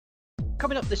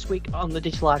coming up this week on the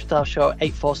Digital Lifestyle Show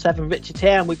 847, Richard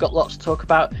here, and we've got lots to talk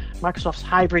about. Microsoft's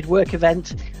hybrid work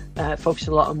event,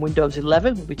 focusing a lot on Windows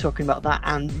 11. We'll be talking about that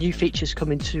and new features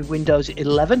coming to Windows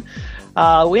 11.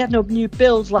 We had no new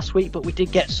builds last week, but we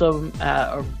did get some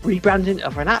rebranding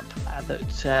of an app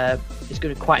that is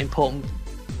going to be quite important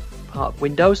part of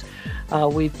Windows.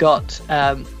 We've got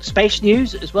space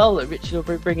news as well that Richard will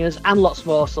be bringing us, and lots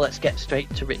more. So let's get straight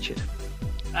to Richard.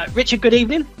 Richard, good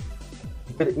evening.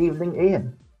 Good evening,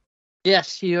 Ian.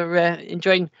 Yes, you're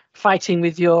enjoying fighting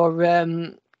with your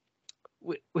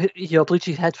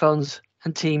Bluetooth headphones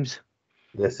and Teams.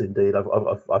 Yes, indeed.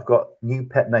 I've got new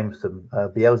pet names for them.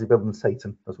 Beelzebub and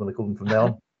Satan. That's what I call them from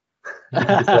now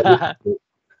on.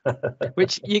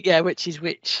 Which is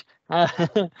which? Yeah,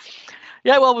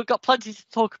 well, we've got plenty to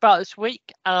talk about this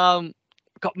week. Had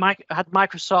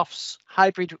Microsoft's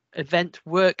hybrid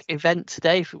work event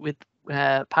today with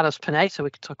Panos Panay, so we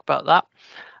could talk about that.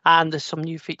 And there's some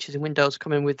new features in Windows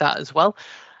coming with that as well.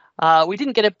 We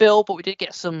didn't get a bill, but we did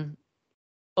get some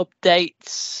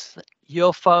updates.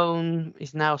 Your phone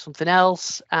is now something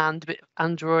else, and a bit of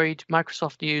Android,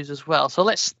 Microsoft news as well. So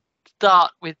let's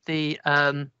start with the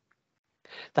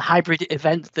hybrid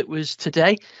event that was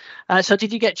today. So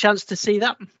did you get a chance to see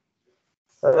that?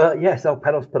 Yes,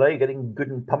 Panos Panay getting good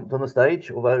and pumped on the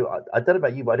stage. Although I don't know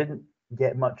about you, but I didn't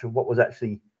get much of what was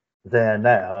actually there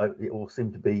now. It all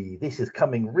seemed to be, this is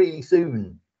coming really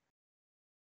soon.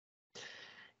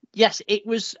 Yes, it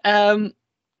was. There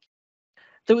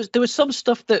was some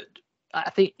stuff that I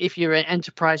think if you're an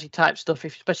enterprisey type stuff,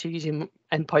 especially using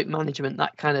endpoint management,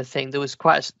 that kind of thing, there was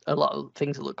quite a lot of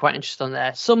things that look quite interesting on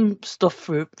there. Some stuff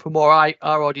for more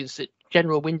our audience,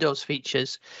 general Windows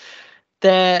features.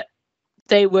 The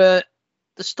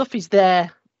stuff is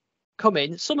there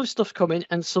coming. Some of the stuff's coming,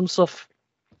 and some stuff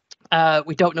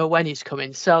we don't know when it's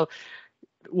coming. So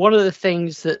one of the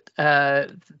things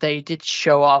that they did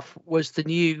show off was the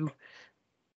new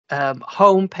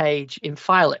home page in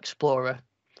File Explorer,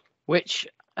 which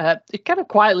it kind of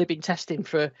quietly been testing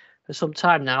for some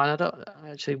time now. And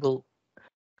I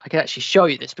can actually show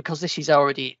you this because this is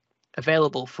already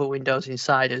available for Windows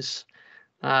Insiders.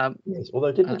 Yes,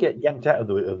 although didn't get yanked out of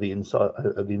the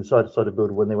inside side of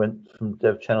builder when they went from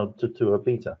dev channel to a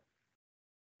beta.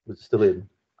 Was it still in?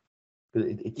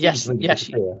 Yes,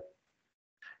 you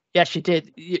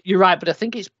did. You're right, but I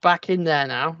think it's back in there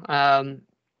now.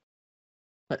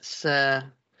 Let's. I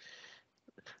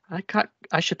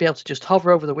should be able to just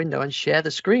hover over the window and share the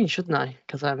screen, shouldn't I?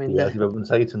 Because I'm in. Beelzebub and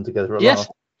Satan together. Yes.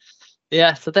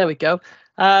 Yeah. So there we go.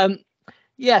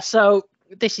 So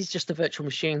this is just a virtual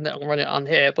machine that I'll run it on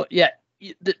here. But yeah,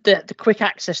 the quick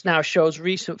access now shows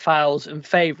recent files and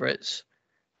favorites.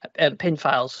 Pin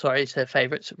files, sorry, so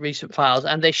favorites, recent files,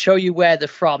 and they show you where they're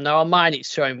from. Now on mine,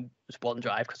 it's showing as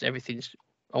OneDrive because everything's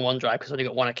on OneDrive because I've only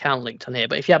got one account linked on here.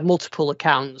 But if you have multiple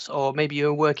accounts, or maybe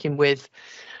you're working with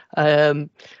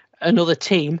another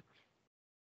team,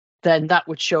 then that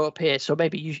would show up here. So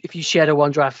maybe if you shared a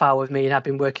OneDrive file with me and I've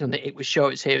been working on it, it would show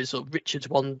it's here as sort of Richard's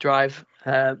OneDrive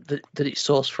that it's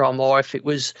sourced from. Or if it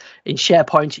was in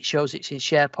SharePoint, it shows it's in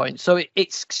SharePoint. So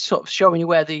it's sort of showing you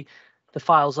where the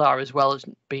files are, as well as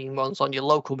being ones on your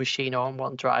local machine or on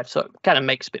OneDrive. So it kind of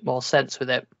makes a bit more sense with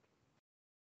it.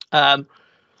 So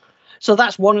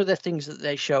that's one of the things that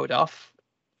they showed off.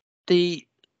 The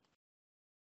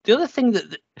other thing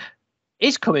that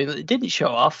is coming that they didn't show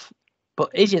off, but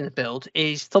is in the build,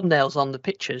 is thumbnails on the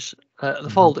pictures, the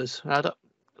folders. I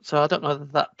don't know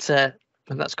that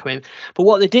when that's coming. But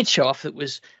what they did show off that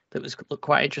was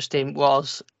quite interesting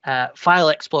was File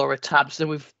Explorer tabs. And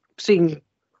we've seen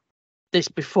this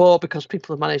before because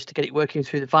people have managed to get it working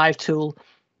through the Vive tool,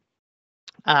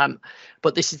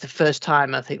 but this is the first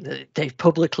time I think that they've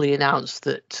publicly announced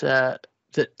that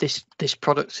this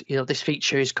product, this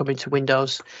feature is coming to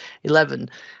Windows 11.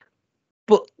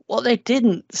 But what they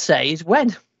didn't say is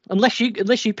when, unless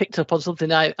you picked up on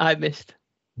something I missed.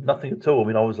 Nothing at all. I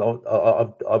mean, I was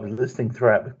listening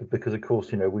throughout because, of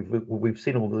course, we've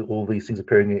seen all these things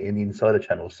appearing in the Insider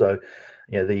channel. So,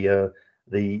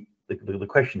 the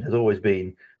question has always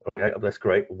been, okay, that's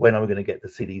great. When are we going to get the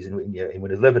CDs in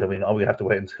Windows 11? I mean, are we going to have to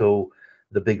wait until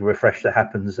the big refresh that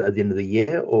happens at the end of the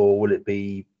year, or will it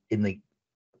be in the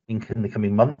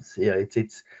coming months? Yeah, it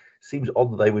seems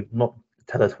odd that they would not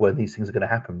tell us when these things are going to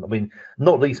happen. I mean,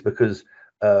 not least because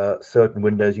certain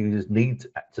Windows users need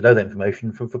to know that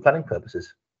information for planning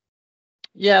purposes.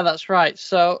 Yeah, that's right.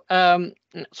 So,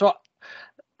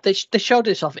 they showed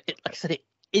this off. Like I said, it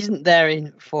isn't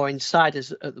there for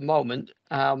Insiders at the moment.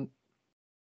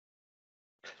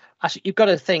 Actually, you've got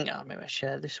to think, maybe I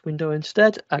share this window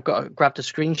instead. I've got to grab the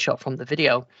screenshot from the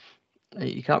video.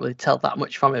 you can't really tell that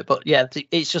much from it. But yeah,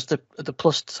 it's just the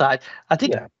plus side. I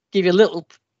did Yeah. give you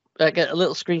get a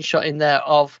little screenshot in there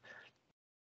of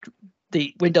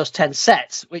the Windows 10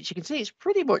 sets, which you can see it's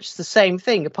pretty much the same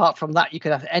thing. Apart from that, you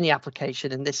could have any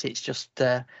application, and this is just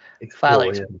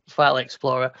File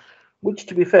Explorer. Which,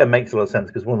 to be fair, makes a lot of sense,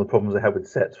 because one of the problems they had with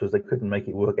sets was they couldn't make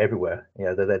it work everywhere. You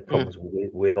know, they had problems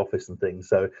with Office and things.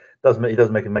 So it does make a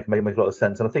lot of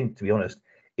sense. And I think, to be honest,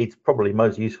 it's probably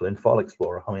most useful in File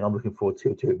Explorer. I mean, I'm looking forward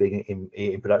to it being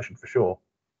in production for sure.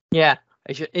 Yeah,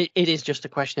 it is just a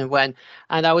question of when.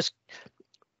 And I was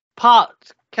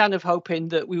kind of hoping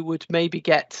that we would maybe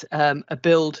get a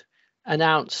build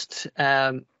announced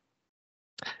tonight,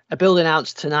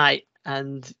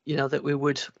 and that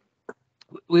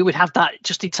we would have that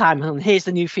just in time. And here's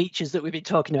the new features that we've been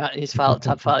talking about in his File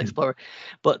Explorer.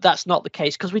 But that's not the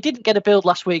case, because we didn't get a build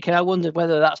last week, and I wondered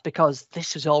whether that's because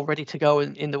this is all ready to go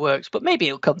in the works. But maybe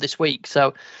it'll come this week.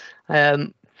 So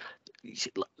there's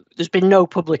been no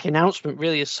public announcement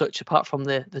really as such, apart from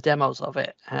the demos of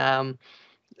it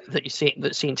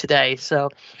that's seen today. So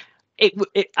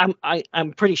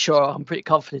I'm pretty sure, I'm pretty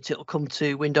confident it'll come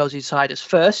to Windows Insiders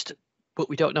first, but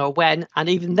we don't know when. And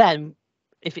even then,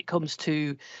 if it comes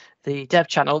to the dev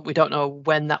channel, we don't know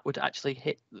when that would actually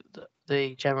hit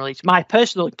the general release. My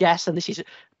personal guess, and this is a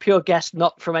pure guess,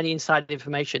 not from any inside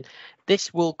information,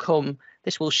 this will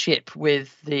ship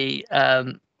with the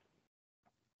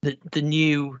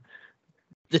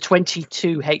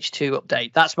 22H2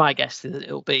 update. That's my guess, that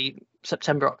it'll be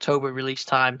September, October release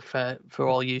time for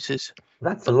all users.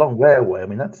 That's a long way away. I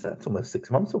mean, that's almost 6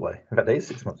 months away. In fact, it is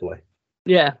 6 months away.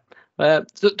 Yeah.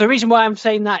 The reason why I'm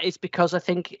saying that is because I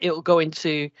think it'll go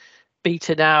into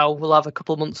beta now. We'll have a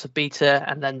couple of months of beta,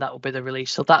 and then that will be the release.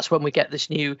 So that's when we get this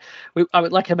new.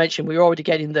 Like I mentioned, we're already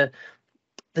getting the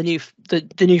new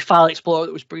File Explorer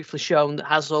that was briefly shown, that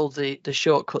has all the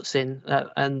shortcuts in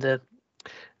and the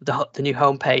new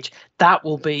homepage. That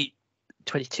will be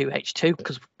 22H2,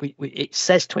 because it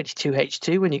says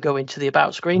 22H2 when you go into the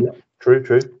About screen. Yeah,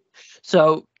 true.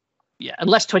 So yeah,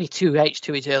 unless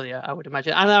 22H2 is earlier, I would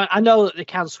imagine. And I know that they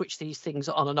can switch these things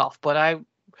on and off, but I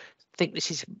think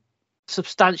this is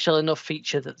substantial enough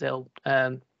feature that they'll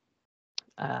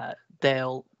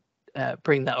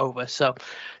bring that over. So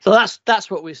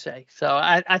that's what we say. So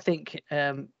I think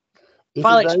File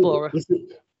Explorer.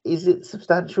 Is it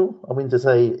substantial? I mean, to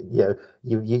say,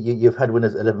 you've had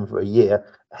Windows 11 for a year.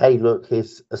 Hey, look,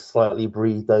 here's a slightly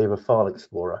breathed over File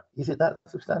Explorer. Is it that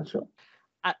substantial?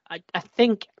 I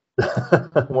think.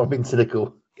 I'm being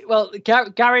cynical. Well,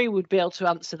 Gary would be able to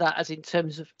answer that, as in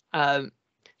terms of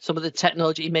some of the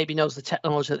technology. He maybe knows the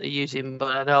technology that they're using,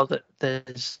 but I know that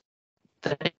there's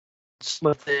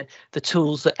some of the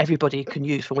tools that everybody can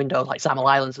use for Windows, like XAML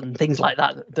Islands and things like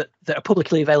that are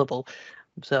publicly available.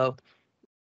 So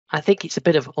I think it's a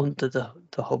bit of under the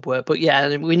hood work. But yeah,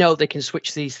 and we know they can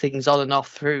switch these things on and off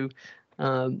through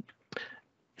a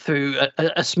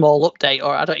small update,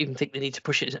 or I don't even think they need to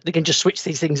push it. They can just switch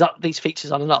these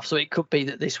features on and off. So it could be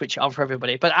that they switch it on for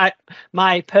everybody. But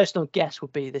my personal guess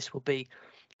would be this will be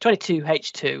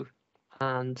 22H2,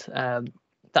 and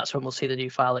that's when we'll see the new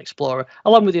File Explorer,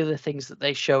 along with the other things that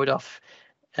they showed off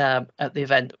at the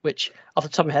event, which off the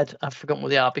top of my head I've forgotten what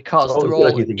they are, because they're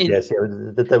all yes,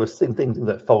 there were things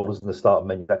like folders in the start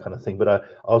menu, that kind of thing. But I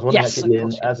was wondering, actually,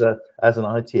 as an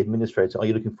IT administrator, are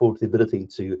you looking forward to the ability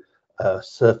to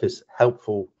surface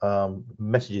helpful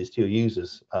messages to your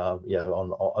users,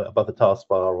 on above the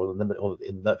taskbar or in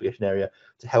the navigation area,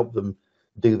 to help them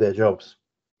do their jobs?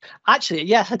 Actually,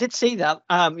 yes, I did see that.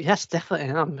 Yes, definitely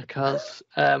am, because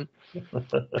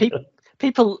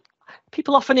people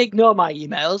often ignore my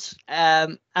emails,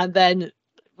 and then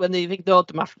when they've ignored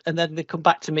them, and then they come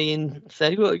back to me and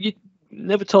say, "Well, you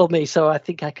never told me." So I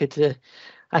think I could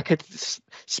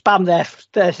spam their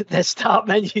start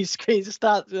menu screens,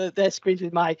 start their screens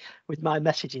with my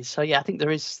messages. So yeah, I think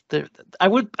I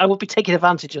would be taking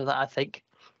advantage of that, I think.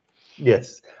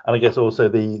 Yes, and I guess also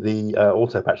the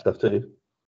auto patch stuff too.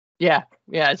 Yeah,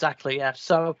 exactly. Yeah.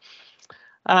 So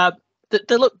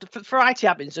they look for IT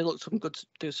admins. They look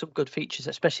do some good features,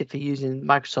 especially if they're using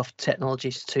Microsoft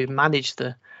technologies to manage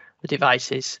the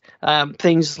devices.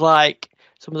 Things like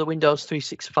some of the Windows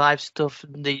 365 stuff,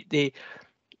 and the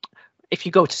if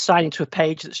you go to sign into a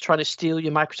page that's trying to steal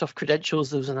your Microsoft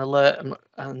credentials, there's an alert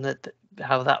and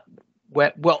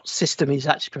what system is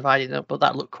actually providing that. But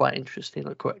that looked quite interesting,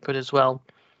 looked quite good as well.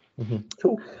 Mm-hmm.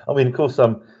 Cool. I mean, of course,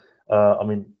 I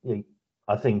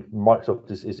think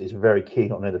Microsoft is very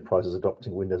keen on enterprises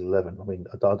adopting Windows 11. I mean,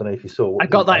 I don't know if you saw. I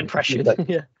got that impression.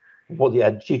 Yeah. What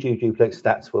the duplex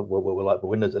stats were like, but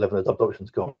Windows 11 adoption's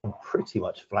gone pretty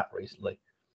much flat recently.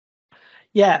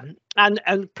 Yeah,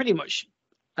 and pretty much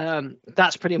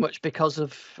that's pretty much because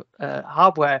of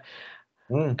hardware.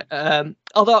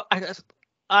 Although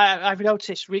I've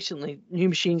noticed recently new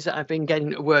machines that I've been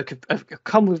getting at work have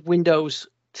come with Windows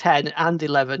 10 and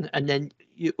 11, and then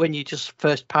when you just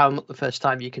first power them up the first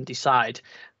time, you can decide.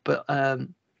 But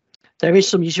there is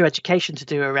some user education to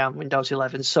do around Windows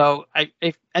 11. So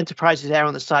if enterprises err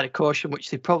on the side of caution, which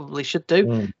they probably should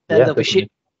do, then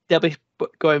they'll be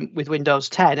going with Windows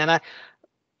 10. And I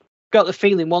got the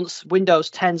feeling once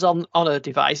Windows 10's on a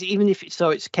device, even if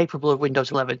it's capable of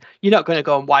Windows 11, you're not going to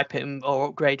go and wipe it or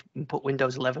upgrade and put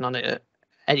Windows 11 on it at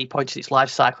any point in its life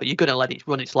cycle. You're going to let it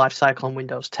run its life cycle on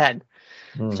Windows 10.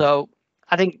 So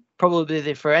I think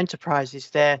probably for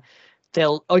enterprises,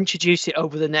 they'll introduce it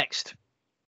over the next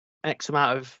X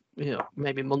amount of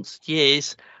maybe months,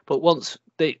 years. But once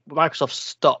Microsoft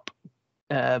stop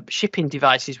shipping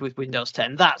devices with Windows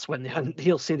 10, that's when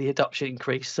you'll see the adoption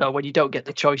increase. So when you don't get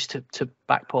the choice to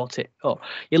backport it, or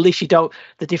at least you don't,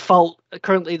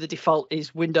 currently the default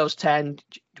is Windows 10.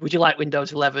 Would you like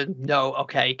Windows 11? No.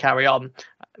 Okay, carry on.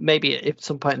 Maybe at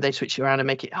some point they switch it around and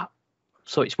make it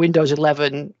so it's Windows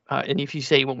 11, and if you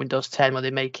say you want Windows 10, well,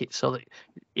 they make it so that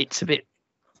it's a bit.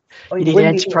 You need an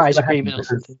enterprise agreement or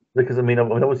something. Because I mean,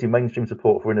 obviously, mainstream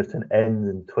support for Windows 10 ends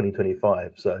in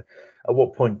 2025. So, at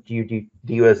what point do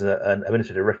you as an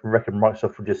administrator reckon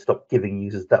Microsoft will just stop giving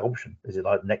users that option? Is it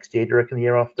like next year? Do you reckon the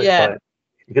year after? Yeah,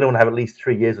 you're going to want to have at least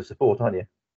 3 years of support, aren't you?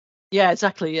 Yeah,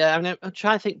 exactly. Yeah, I mean, I'm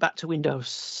trying to think back to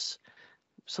Windows.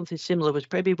 Something similar was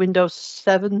maybe Windows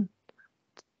 7.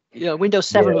 Windows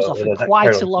 7 was offered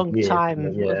quite a long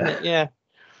time, wasn't it?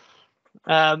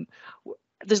 Yeah.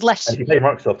 There's less. And if you pay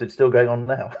Microsoft, it's still going on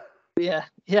now. Yeah,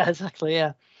 exactly.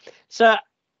 Yeah. So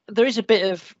there is a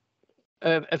bit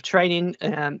of training.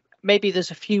 Maybe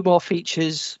there's a few more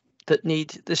features that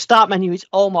need. The start menu is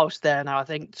almost there now, I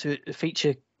think, to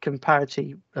feature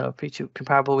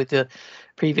comparable with the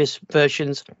previous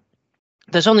versions.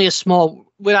 There's only a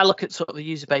small. When I look at sort of the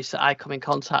user base that I come in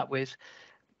contact with,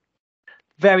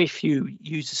 very few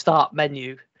use the start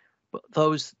menu, but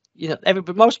those.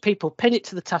 Most people pin it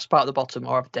to the taskbar at the bottom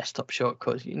or have a desktop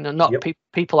shortcut.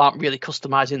 People aren't really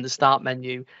customizing the start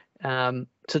menu to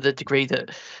the degree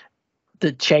that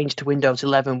the change to Windows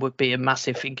 11 would be a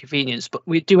massive inconvenience. But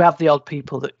we do have the odd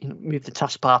people that move the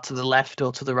taskbar to the left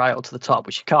or to the right or to the top,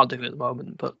 which you can't do at the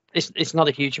moment. But it's not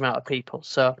a huge amount of people.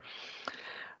 So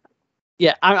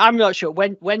yeah, I'm not sure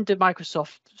when did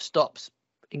Microsoft stops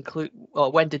include,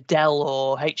 or when did Dell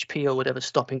or HP or whatever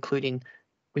stop including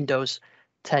Windows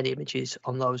 10 images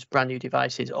on those brand new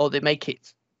devices, or they make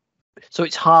it so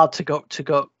it's hard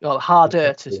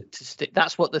harder to stick.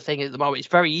 That's what the thing is at the moment. It's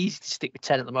very easy to stick with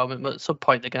 10 at the moment, but at some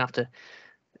point they're gonna have to,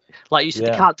 like you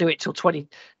said, they can't do it till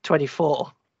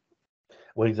 2024.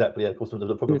 Well, exactly. Yeah, of course,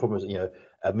 the problem is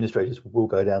administrators will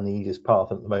go down the easiest path,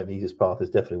 and at the moment the easiest path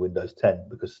is definitely Windows 10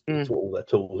 because it's what all their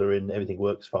tools are in, everything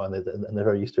works fine, and they're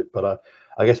very used to it. But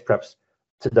I guess perhaps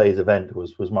today's event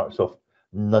was Microsoft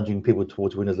nudging people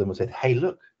towards Windows 11 and said, "Hey,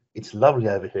 look, it's lovely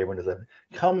over here in Windows 11.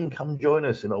 Come join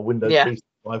us in our Windows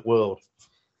 365 world."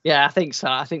 Yeah, I think so.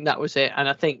 I think that was it, and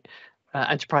I think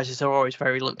enterprises are always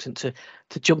very reluctant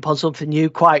to jump on something new,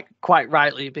 quite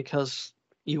rightly, because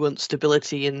you want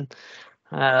stability and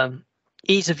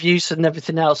ease of use and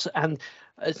everything else. And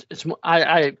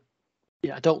I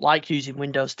don't like using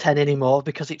Windows 10 anymore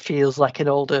because it feels like an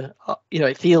older,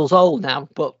 it feels old now.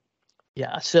 But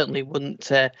yeah, I certainly wouldn't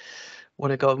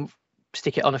want to go and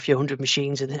stick it on a few hundred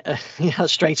machines and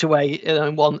straight away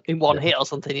in one hit or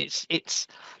something. It's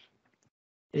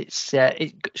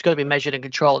got to be measured and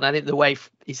controlled, and I think the way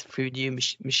is through new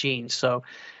machines. So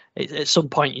at some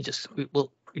point you just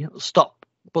will stop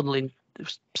bundling,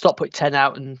 stop putting 10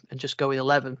 out and just go with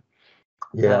 11.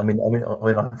 Yeah, I mean,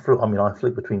 I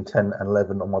flip between 10 and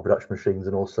 11 on my production machines,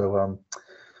 and also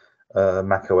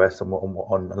Mac OS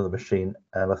on another machine,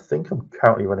 and I think I'm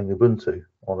currently running Ubuntu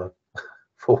on a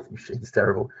fourth machine. It's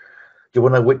terrible. Do you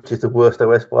want to know which is the worst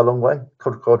OS by a long way?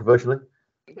 Controversially,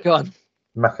 go on.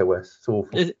 Mac OS. It's awful.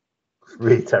 It's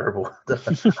really terrible.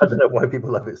 I don't know why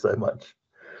people love it so much.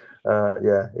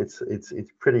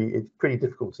 It's pretty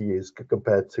difficult to use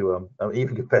compared to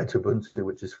even compared to Ubuntu,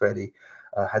 which is fairly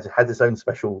has its own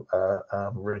special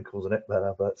wrinkles in it.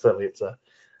 But certainly it's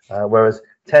whereas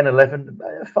 10, 11,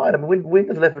 fine. I mean,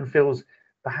 Windows 11 feels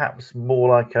perhaps more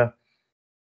like a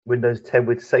Windows 10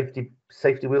 with safety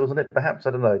wheels on it. Perhaps,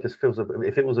 I don't know. It just feels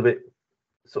if it was a bit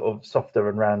sort of softer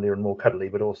and roundier and more cuddly,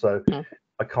 but also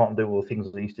I can't do all the things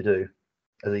I used to do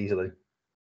as easily.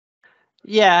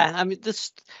 Yeah, I mean, there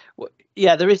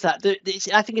is that.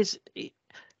 I think it's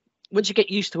once you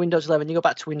get used to Windows 11, you go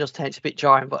back to Windows 10, it's a bit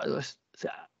jarring. But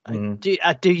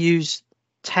I do use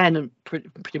 10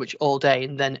 pretty much all day,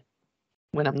 and then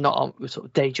when I'm not on sort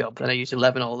of day job, then I use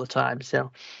 11 all the time.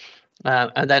 So,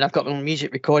 and then I've got my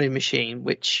music recording machine,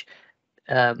 which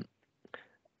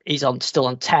is still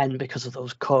on 10 because of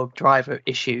those Korg driver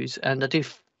issues, and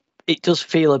it does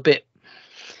feel a bit,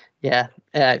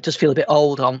 it does feel a bit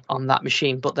old on that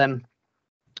machine. But then,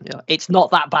 it's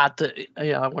not that bad that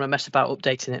I want to mess about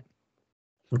updating it.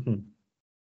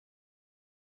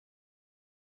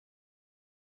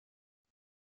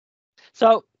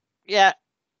 So yeah,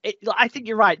 I think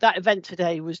you're right. That event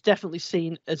today was definitely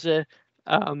seen as a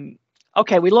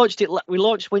okay. We launched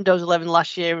Windows 11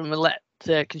 last year, and we let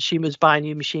consumers buy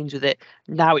new machines with it.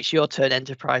 Now it's your turn,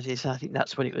 enterprises. I think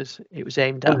that's what it was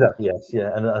aimed at. Exactly. Yes.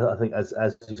 Yeah. And I think as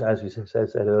you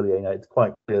said earlier, it's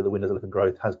quite clear that Windows 11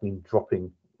 growth has been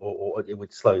dropping, or it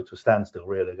would slow to a standstill.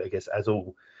 Really, I guess, as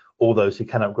all those who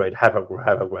can upgrade have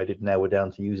upgraded. Now we're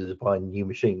down to users buying new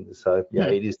machines. So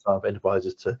it is time for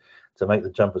enterprises to make the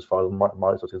jump as far as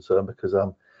Microsoft is concerned, because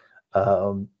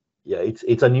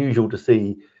it's unusual to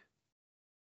see,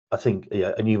 I think,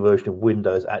 a new version of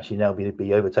Windows actually now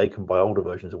be overtaken by older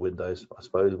versions of Windows, I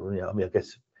suppose. I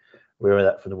guess we're in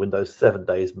that from the Windows 7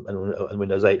 days and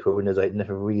Windows 8, where Windows 8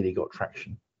 never really got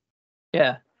traction.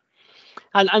 Yeah.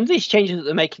 And these changes that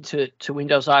they're making to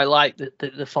Windows, I like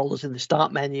the folders in the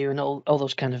start menu and all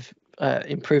those kind of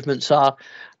improvements are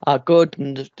good,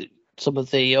 and some of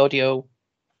the audio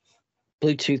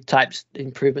Bluetooth types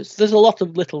improvements. There's a lot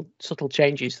of little subtle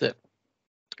changes that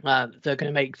they're going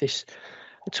to make this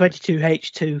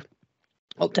 22H2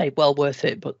 update well worth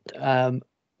it. But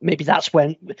maybe that's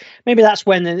when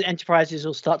the enterprises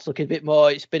will start to look a bit more.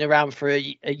 It's been around for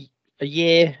a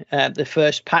year. The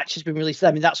first patch has been released.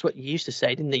 I mean, that's what you used to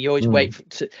say, didn't you? You always wait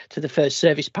to the first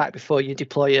service pack before you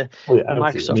deploy a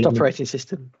Microsoft operating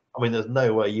system. I mean, there's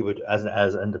no way you would, as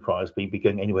an enterprise, be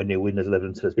going anywhere near Windows 11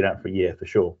 until it's been out for a year, for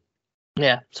sure.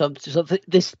 Yeah. So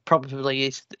this probably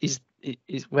is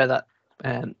where that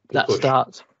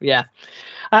starts. Yeah.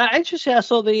 Interesting. I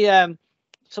saw the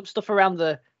some stuff around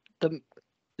the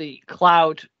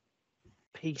cloud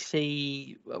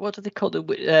PC. What do they call the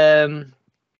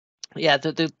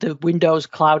Windows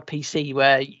Cloud PC,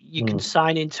 where you can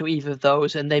sign into either of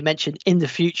those, and they mentioned in the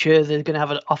future they're going to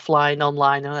have an offline,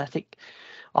 online, and I think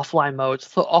offline mode. I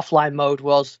thought offline mode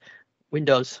was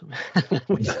Windows,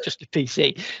 which is just a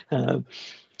PC.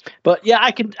 But yeah,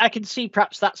 I can see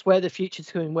perhaps that's where the future's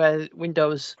going, where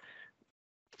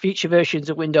future versions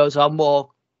of Windows are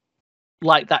more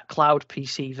like that cloud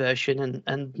PC version,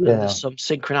 and there's some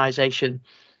synchronization.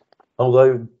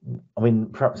 Although, I mean,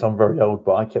 perhaps I'm very old,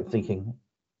 but I kept thinking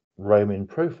roaming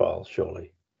profiles,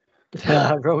 surely.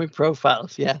 Roaming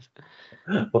profiles, yes.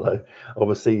 Although,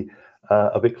 obviously,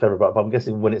 a bit clever about it. But I'm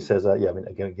guessing when it says,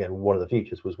 again, one of the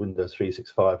features was Windows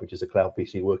 365, which is a cloud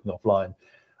PC working offline.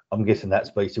 I'm guessing that's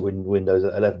basically Windows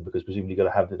 11, because presumably you've got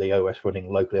to have the OS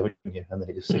running locally, haven't you? And then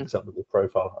it just syncs up with the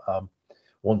profile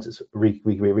once it's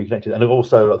reconnected. And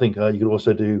also, I think you could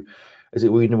also do, is it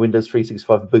Windows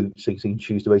 365 boot, so you can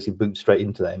choose to basically boot straight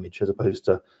into that image, as opposed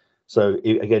to. So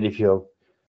again, if you're,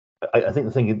 I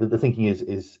think the thinking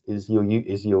is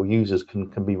your users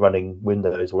can be running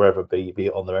Windows wherever, be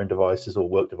it on their own devices or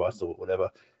work devices or whatever,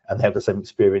 and they have the same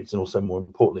experience, and also more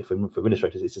importantly for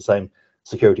administrators, it's the same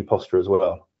security posture as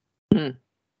well.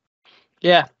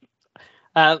 Yeah,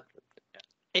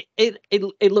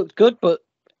 it looked good, but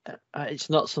it's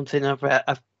not something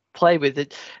I've played with.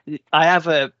 It. I have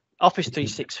a Office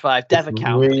 365 dev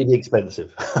account. Really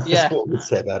expensive. That's what we'd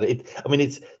say about it. I mean,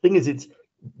 it's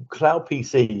cloud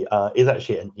PC is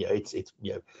actually, it's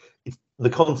the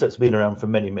concept's been around for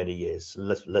many years.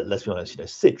 Let's be honest.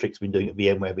 Citrix's been doing it,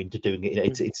 VMware been doing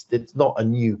it. It's not a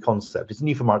new concept. It's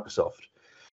new for Microsoft,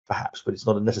 perhaps, but it's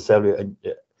not necessarily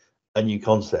a new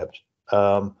concept.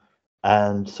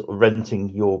 And sort of renting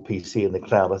your PC in the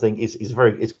cloud, I think, it's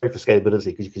great for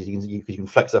scalability, because you can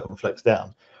flex up and flex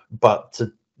down. But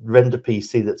to rent a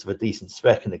PC that's of a decent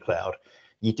spec in the cloud,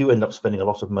 you do end up spending a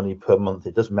lot of money per month.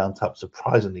 It does mount up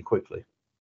surprisingly quickly.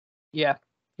 Yeah,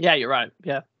 you're right.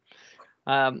 Yeah,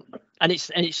 and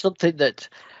it's something that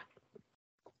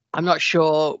I'm not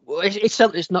sure. It's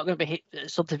not going to be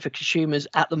something for consumers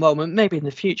at the moment. Maybe in the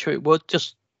future it would.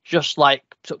 Just like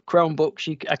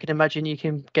Chromebooks, I can imagine you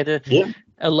can get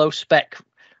a low spec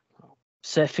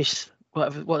Surface,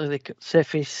 what are they called?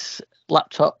 Surface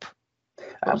laptop.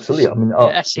 Absolutely. I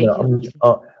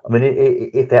mean,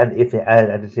 if they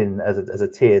added it in as a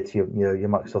tier to your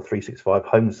Microsoft 365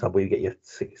 Home sub, where you get your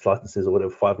 6 licenses or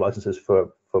whatever, 5 licenses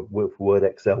for Word,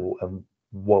 Excel, and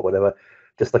whatever,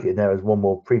 just stuck it in there as one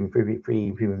more premium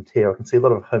tier. I can see a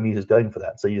lot of home users going for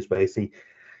that. So you just basically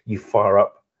fire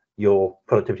up your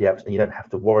productivity apps, and you don't have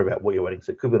to worry about what you're running.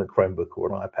 So it could be on a Chromebook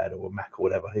or an iPad or a Mac or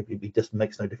whatever. It just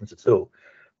makes no difference at all.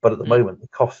 But at the moment, the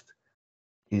cost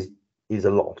is a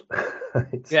lot.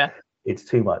 It's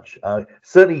too much.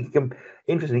 Certainly,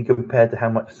 interestingly compared to how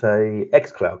much, say,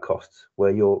 xCloud costs, where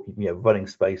you're running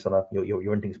space on you're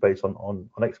renting space on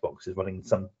Xbox is running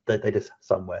some data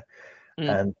somewhere,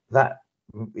 and that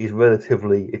is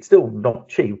relatively. It's still not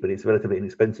cheap, but it's relatively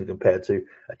inexpensive compared to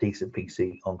a decent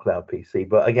PC on cloud PC.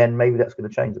 But again, maybe that's going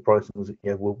to change. The pricing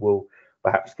will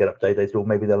perhaps get updated, or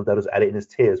maybe they'll just add it in as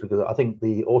tiers, because I think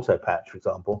the auto patch, for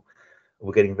example,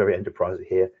 we're getting very enterprisey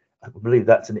here. I believe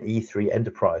that's an E3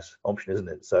 enterprise option, isn't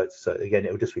it? So again,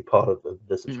 it will just be part of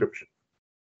the subscription.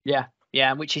 Yeah,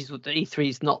 which is the E3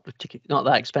 is not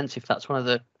that expensive. That's one of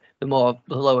the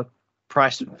lower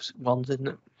price ones, isn't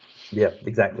it? Yeah,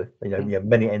 exactly.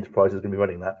 Many enterprises are going to be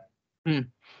running that.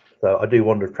 So I do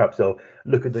wonder if perhaps they'll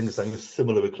look at doing something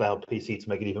similar with cloud PC to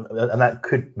make it even, and that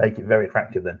could make it very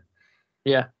attractive then.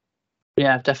 Yeah,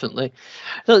 definitely.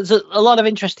 So there's a lot of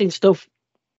interesting stuff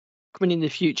coming in the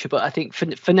future, but I think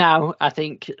for now, I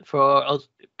think for us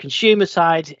consumer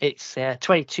side, it's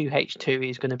 22H2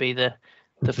 is going to be the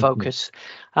focus,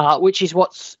 which is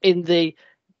what's in the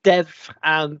dev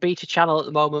and beta channel at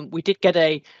the moment. We did get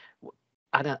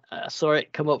I saw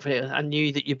it come up here. I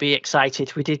knew that you'd be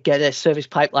excited. We did get a service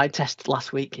pipeline test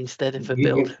last week instead of a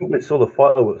build. You saw the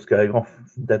fireworks going off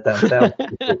down south.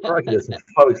 There's some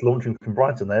fireworks launching from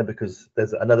Brighton there because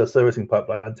there's another servicing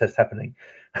pipeline test happening.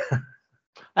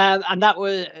 And that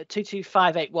was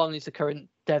 22581 is the current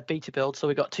dev beta build. So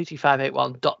we got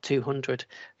 22581.200.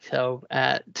 So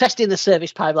testing the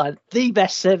service pipeline, the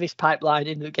best service pipeline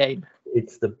in the game.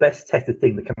 It's the best tested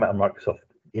thing that came out of Microsoft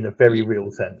in a very real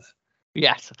sense.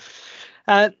 Yes.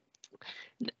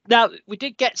 Now we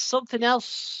did get something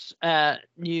else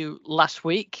new last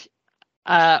week.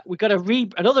 We got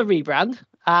another rebrand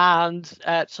and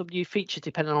some new features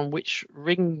depending on which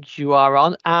ring you are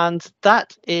on, and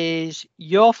that is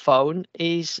your phone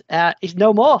is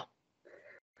no more.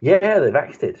 Yeah, they've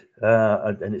axed it,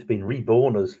 and it's been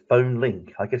reborn as Phone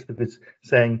Link. I guess because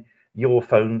saying your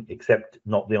phone except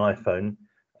not the iPhone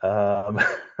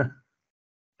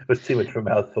was too much of a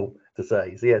mouthful to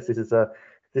say. So yes,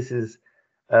 this is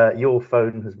your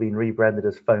phone has been rebranded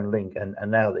as Phone Link, and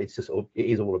now it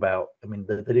is all about. I mean,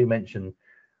 they do mention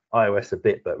iOS a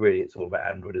bit, but really it's all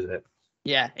about Android, isn't it?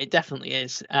 Yeah, it definitely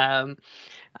is.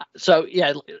 So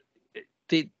yeah,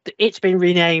 it's been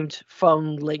renamed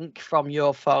Phone Link from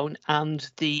your phone, and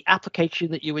the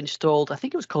application that you installed, I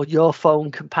think it was called Your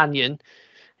Phone Companion,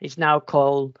 is now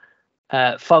called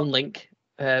Phone Link,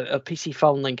 a PC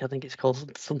Phone Link. I think it's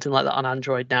called something like that on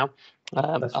Android now.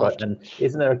 That's right. And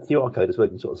isn't there a QR code as well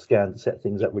you can sort of scan to set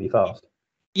things up really fast?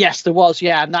 Yes, there was.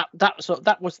 Yeah, and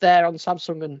that was there on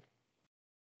Samsung and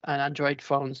Android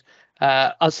phones,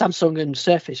 on Samsung and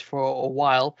Surface for a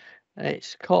while.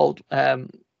 It's called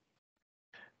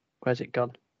where's it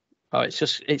gone? Oh,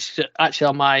 it's actually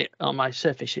on my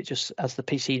Surface. It just has the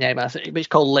PC name. I think it's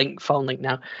called Phone Link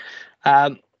now.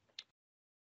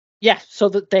 Yeah, so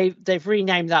that they've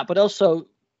renamed that, but also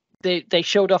they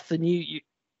showed off the new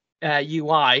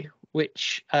UI,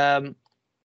 which I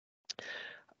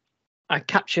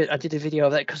did a video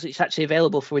of that because it's actually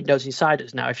available for Windows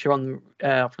Insiders now. If you're on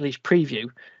release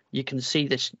preview, you can see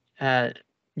this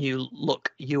new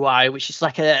look UI, which is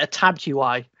like a tabbed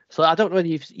UI. So I don't know whether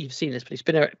you've seen this, but it's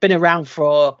been around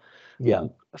for a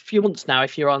few months now.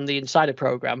 If you're on the Insider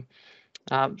program,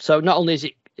 so not only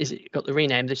is it got the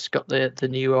rename, this has got the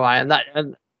new UI, and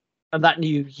that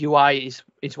new UI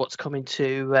is what's coming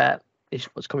to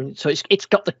So it's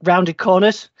got the rounded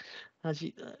corners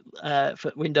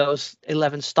for Windows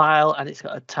 11 style, and it's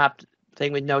got a tabbed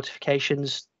thing with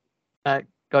notifications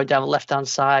going down the left hand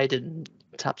side and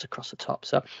tabs across the top.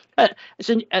 So it's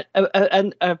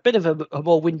a bit of a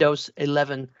more Windows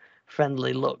 11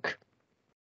 friendly look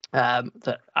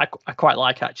that I quite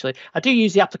like, actually. I do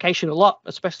use the application a lot,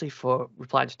 especially for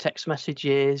replying to text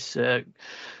messages,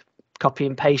 copy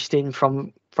and pasting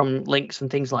from links and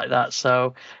things like that.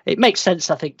 So it makes sense,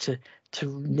 I think, to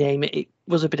name it. It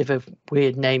was a bit of a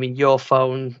weird naming your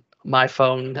phone, my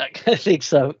phone, that kind of thing.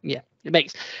 So yeah, it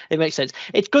makes sense.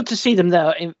 It's good to see them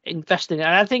there investing,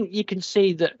 and I think you can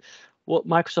see that what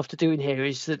Microsoft are doing here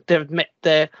is that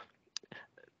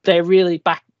they're really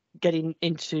getting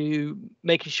into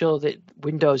making sure that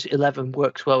Windows 11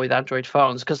 works well with Android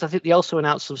phones, because I think they also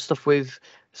announced some stuff with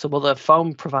some other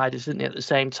phone providers, didn't they, at the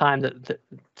same time that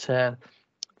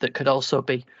could also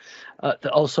be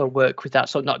that also work with that.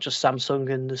 So not just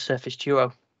Samsung and the Surface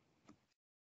Duo.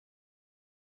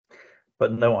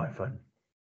 But no iPhone.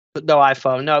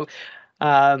 No.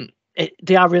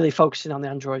 they are really focusing on the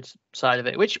Android side of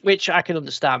it, which I can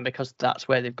understand, because that's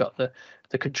where they've got the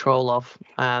control of,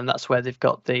 and that's where they've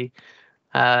got the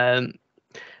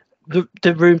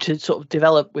room to sort of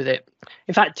develop with it.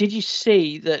 In fact, did you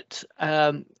see that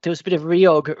there was a bit of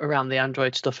reorg around the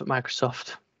Android stuff at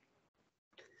Microsoft?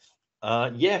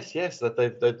 Yes,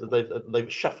 that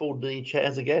they've shuffled the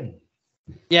chairs again.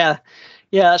 Yeah,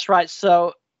 that's right.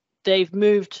 So they've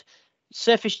moved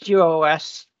Surface Duo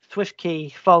OS,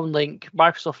 SwiftKey, Phone Link,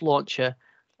 Microsoft Launcher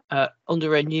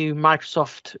under a new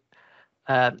Microsoft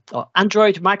or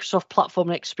Android Microsoft Platform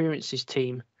Experiences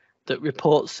team that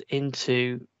reports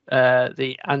into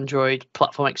the Android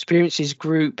Platform Experiences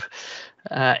group,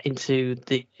 into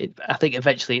I think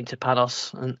eventually into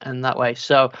Panos and that way.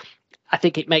 So I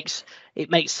think it makes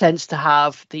sense to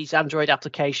have these Android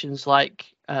applications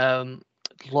like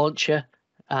Launcher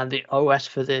and the OS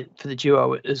for the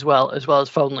Duo as well as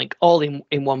Phone Link, all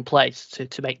in one place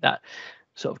to make that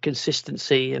sort of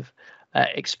consistency of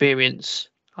experience.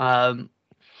 It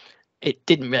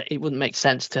wouldn't make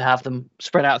sense to have them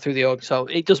spread out through the org, so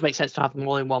it does make sense to have them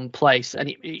all in one place, and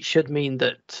it should mean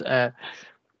that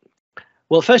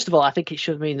well, first of all, I think it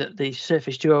should mean that the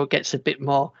Surface Duo gets to be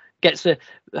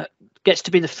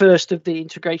the first of the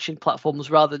integration platforms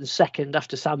rather than second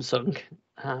after Samsung.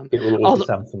 It will always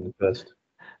be Samsung first.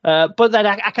 But then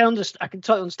I can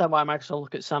totally understand why Microsoft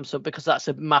look at Samsung, because that's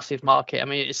a massive market. I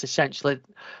mean, it's essentially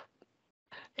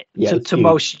to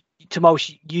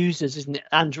most users, isn't it?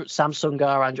 Samsung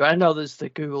are Android. I know there's the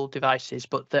Google devices,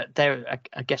 but they're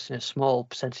I guess in a small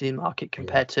percentage of the market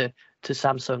compared to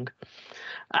Samsung.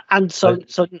 And so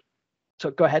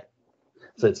go ahead.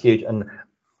 So it's huge. And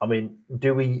I mean,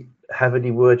 do we have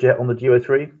any word yet on the Duo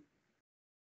 3?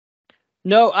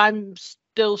 No, I'm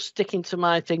still sticking to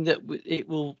my thing that they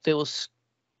will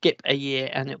skip a year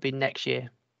and it'll be next year.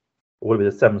 Or will it be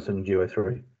the Samsung Duo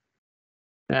 3?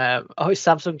 It's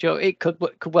Samsung Duo. It could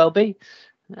well be.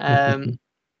 They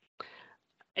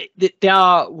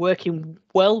are working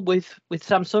well with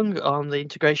Samsung on the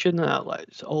integration, like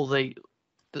all the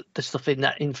stuff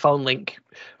in Phone Link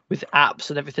with apps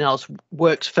and everything else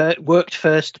worked first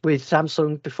with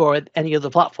Samsung before any other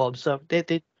platform. So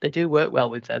they do work well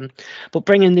with them. But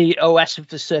bringing the OS of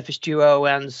the Surface Duo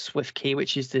and SwiftKey,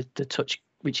 which is the touch,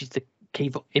 which is the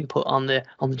key input on the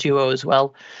Duo as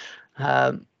well.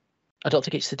 I don't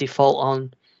think it's the default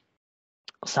on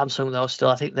Samsung though. Still,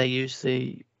 I think they use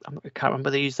I can't remember,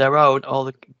 they use their own or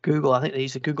the Google. I think they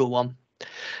use the Google one.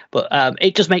 But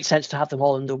it does make sense to have them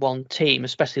all under one team,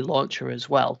 especially Launcher as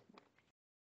well.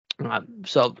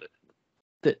 So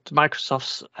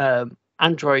Microsoft's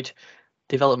Android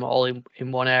development all in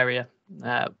one area,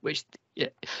 which this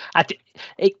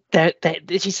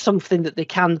is something that they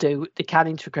can do. They can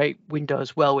integrate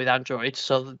Windows well with Android,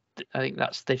 so I think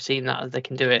they've seen that they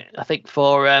can do it. I think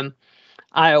for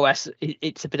iOS,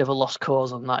 it's a bit of a lost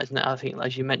cause on that, isn't it? I think,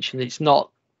 as you mentioned, it's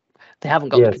not. They haven't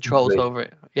got the controls over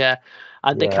it. Yeah,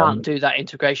 and they can't do that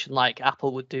integration like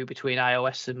Apple would do between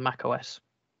iOS and macOS.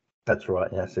 That's right.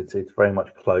 Yes, it's very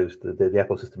much closed. The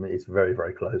Apple system is very,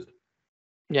 very closed.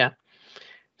 Yeah.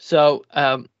 So,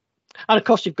 and of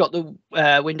course, you've got the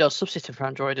Windows subsystem for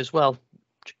Android as well.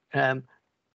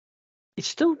 It's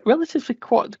still relatively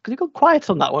quiet. They got quiet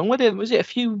on that one. Was it a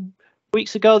few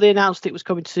weeks ago they announced it was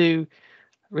coming to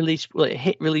release? Well, it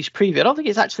hit release preview. I don't think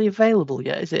it's actually available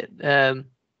yet, is it?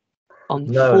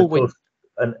 On full Windows.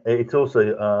 And it's also,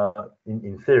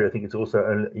 in theory, I think it's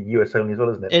also US only as well,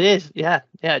 isn't it? It is, yeah,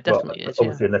 it definitely is.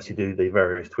 Obviously, unless you do the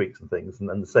various tweaks and things,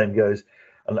 and the same goes,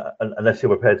 unless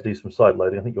you're prepared to do some side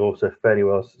loading, I think you're also fairly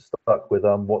well stuck with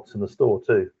what's in the store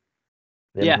too.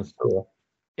 Yeah,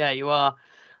 you are.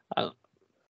 I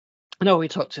know we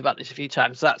talked about this a few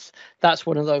times. That's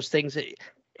one of those things that,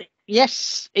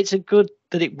 yes, it's a good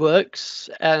that it works,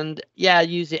 and I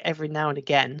use it every now and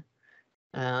again.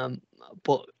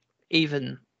 But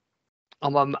even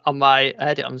on my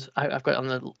I've got it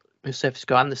on the Surface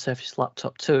Go and the Surface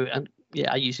laptop too, and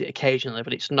I use it occasionally,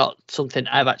 but it's not something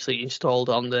I've actually installed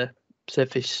on the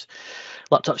Surface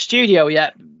Laptop Studio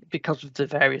yet because of the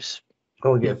various.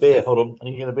 Oh, get a beer. Hold on, I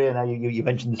need to get a beer now. You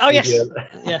mentioned the studio.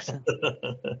 Oh yes.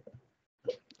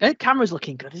 The camera's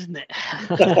looking good, isn't it?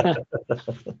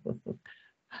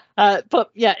 But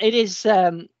it is.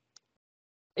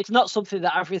 It's not something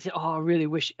that I really think, I really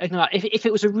wish. If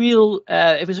it was if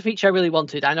it was a feature I really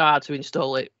wanted, I know how to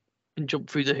install it and jump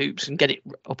through the hoops and get it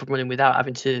up and running without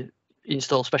having to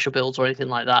install special builds or anything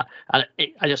like that. And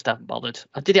I just haven't bothered.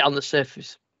 I did it on the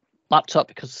Surface laptop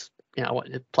because I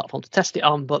wanted a platform to test it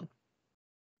on, but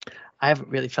I haven't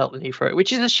really felt the need for it,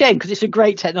 which is a shame because it's a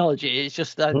great technology. It's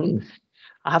just I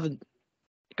haven't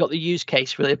got the use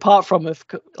case really, apart from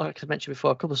like I mentioned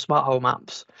before, a couple of smart home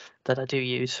apps that I do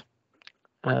use,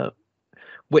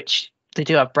 which they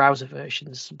do have browser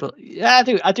versions. But yeah,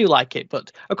 I do like it.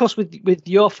 But of course, with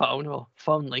your phone or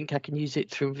phone link, I can use it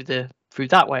through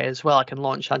that way as well. I can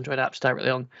launch Android apps directly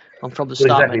on from the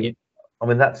start menu. I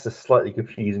mean, that's a slightly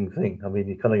confusing thing. I mean,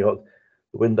 you kind of got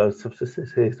the Windows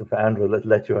system for Android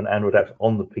let you run Android apps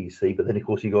on the PC, but then of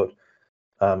course you got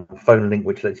phone link,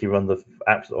 which lets you run the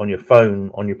apps on your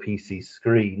phone on your PC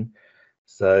screen.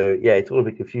 So yeah, it's all a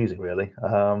bit confusing, really.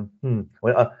 Well,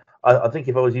 I think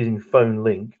if I was using phone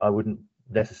link, I wouldn't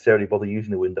necessarily bother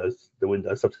using the Windows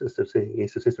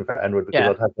subsystem for Android because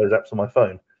I'd have those apps on my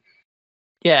phone.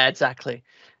 Yeah, exactly.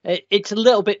 It's a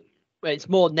little bit. It's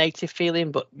more native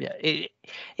feeling, but yeah,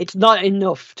 it's not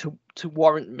enough to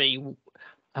warrant me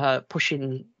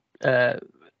pushing the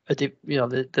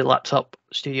laptop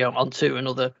studio onto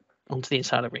the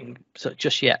inside of Ring. So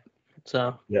just yet.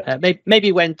 So yeah.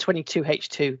 Maybe when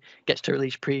 22H2 gets to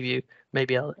release preview,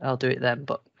 maybe I'll do it then.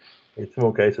 But it's more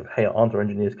a case of, hey, aren't our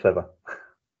engineers clever?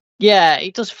 Yeah,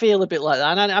 it does feel a bit like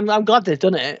that, and I'm glad they've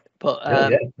done it. But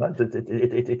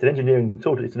it's an engineering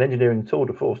tool. It's an engineering tool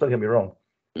to force. Don't get me wrong.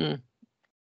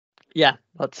 Yeah,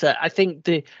 but I think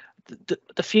the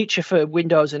future for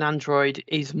Windows and Android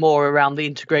is more around the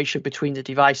integration between the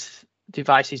devices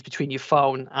between your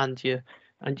phone and your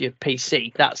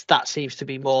PC. That seems to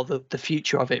be more the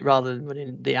future of it, rather than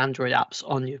running the Android apps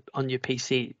on your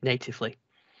PC natively.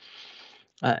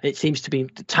 It seems to be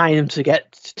tying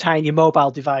your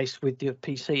mobile device with your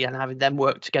PC and having them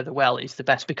work together well is the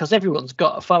best, because everyone's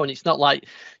got a phone. It's not like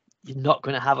you're not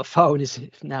going to have a phone, is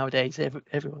it? Nowadays,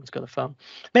 everyone's got a phone.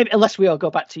 Maybe unless we all go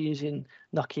back to using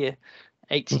Nokia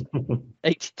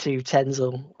 8210s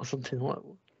or something. What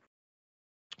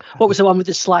was the one with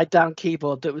the slide down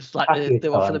keyboard that was like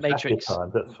the one for the Matrix?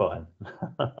 That's fine.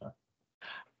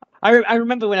 I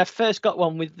remember when I first got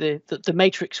one with the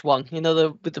Matrix one,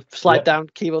 with the slide down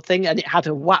keyboard thing, and it had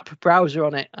a WAP browser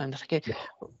on it, and I was thinking,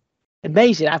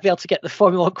 amazing, I'd be able to get the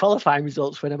Formula 1 qualifying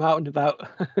results when I'm out and about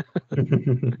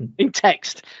in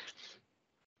text.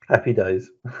 Happy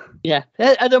days. Yeah,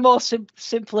 at a more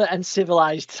simpler and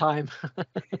civilized time.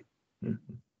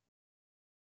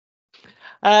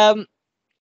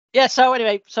 Yeah. So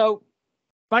anyway,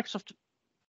 Microsoft.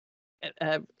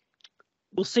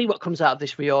 We'll see what comes out of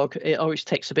this reorg. It always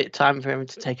takes a bit of time for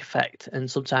everything to take effect,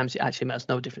 and sometimes it actually makes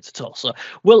no difference at all. So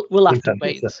we'll have to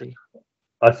wait and see.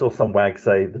 I saw some wag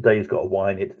say the day's got to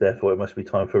wine it, therefore it must be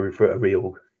time for a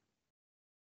reorg.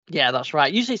 Yeah, that's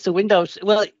right. Usually it's the Windows.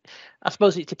 Well, I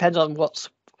suppose it depends on what's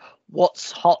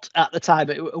hot at the time.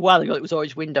 A while ago, it was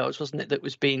always Windows, wasn't it? That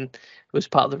was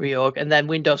part of the reorg, and then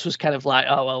Windows was kind of like,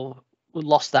 oh well, we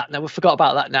lost that. Now we forgot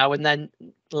about that now, and then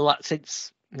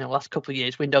since last couple of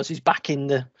years, Windows is back in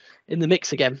the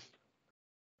mix again.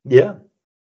 Yeah.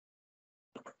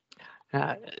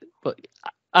 But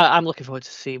I'm looking forward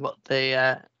to see what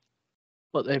they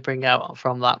bring out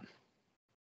from that.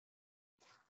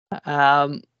 Now,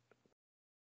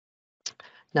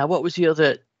 what was the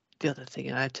other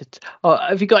thing I had to?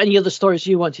 Have you got any other stories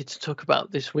you wanted to talk about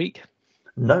this week?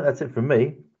 No, that's it from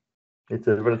me. It's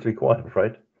relatively quiet, I'm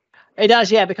afraid. It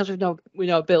does, yeah, because we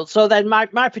know build. So then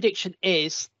my prediction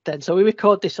is then. So we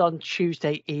record this on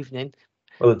Tuesday evening.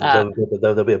 Oh, there'll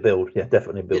be a build. Yeah,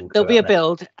 definitely a build. There'll be a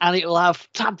build, and it will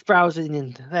have tabbed browsing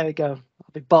in. There we go.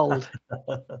 I'll be bold.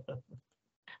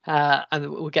 And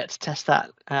we'll get to test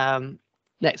that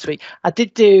next week. I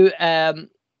did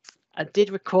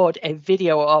record a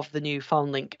video of the new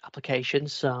phone link application,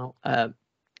 so and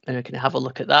we can have a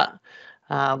look at that.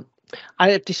 I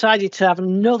have decided to have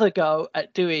another go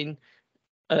at doing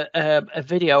a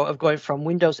video of going from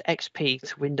Windows XP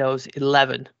to Windows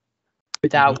 11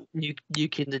 without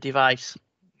nuking the device.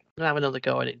 I'll have another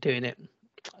go at it, doing it.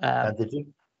 Did you?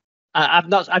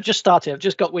 I've just started. I've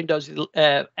just got Windows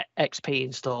XP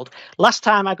installed. Last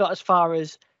time I got as far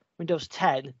as Windows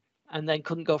 10 and then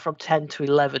couldn't go from 10 to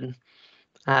 11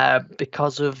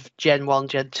 because of Gen 1,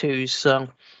 Gen 2. So,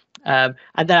 and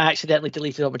then I accidentally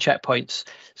deleted all my checkpoints.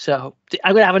 So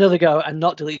I'm going to have another go and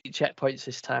not delete checkpoints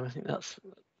this time. I think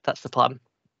that's the plan.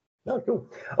 Oh, cool.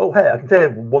 Oh, hey, I can tell you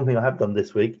one thing I have done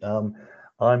this week. I'm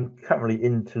currently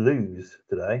in Toulouse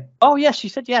today. Oh, yes, you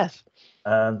said yes.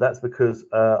 And that's because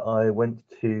I went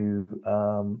to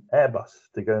Airbus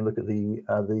to go and look at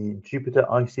the Jupiter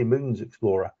Icy Moons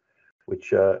Explorer,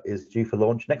 which is due for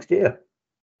launch next year.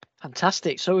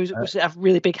 Fantastic. So was it a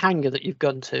really big hangar that you've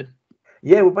gone to?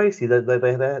 Yeah, well, basically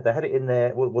they had it in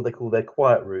their what they call their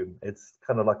quiet room. It's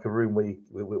kind of like a room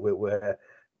where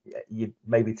you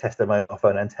maybe test a mobile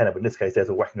phone antenna, but in this case there's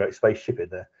a whacking great spaceship in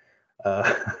there.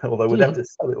 although without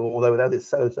its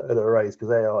solar arrays, because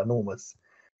they are enormous.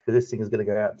 So this thing is going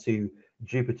to go out to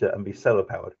Jupiter and be solar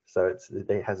powered. So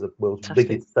it has the world's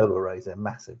biggest solar arrays. They're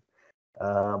massive.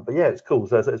 But yeah, it's cool.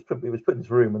 So it was put in this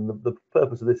room, and the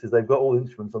purpose of this is they've got all the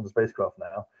instruments on the spacecraft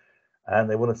now, and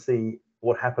they want to see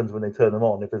what happens when they turn them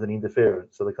on, if there's any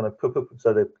interference. So they kind of put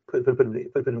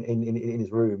them in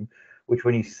his room, which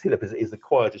when you sit up is the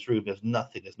quietest room. There's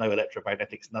nothing. There's no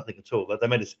electromagnetics, nothing at all. They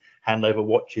made us hand over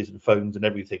watches and phones and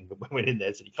everything, but when we went in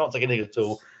there, so you can't take anything at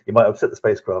all. You might upset the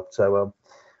spacecraft. So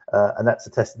and that's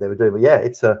the testing they were doing. But yeah,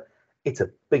 it's a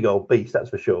big old beast, that's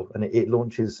for sure. And it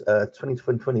launches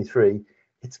 2023.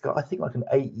 It's got, I think, like an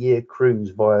 8-year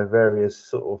cruise via various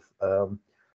sort of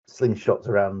slingshots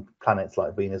around planets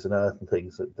like Venus and Earth and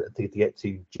things to get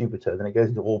to Jupiter. Then it goes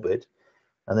into orbit,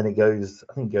 and then it goes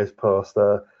past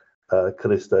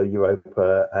Callisto,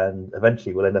 Europa, and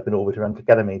eventually we'll end up in orbit around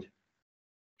Ganymede.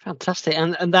 Fantastic.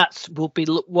 And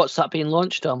what's that being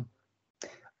launched on?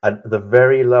 And the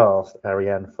very last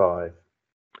Ariane 5.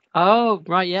 Oh,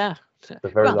 right, yeah. The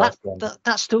very last one.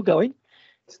 That's still going.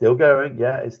 Still going,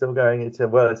 yeah. It's still going. It's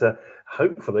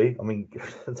hopefully. I mean,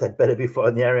 they better be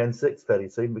flying the Ariane 6 fairly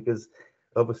soon, because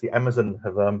obviously Amazon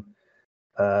have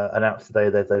announced today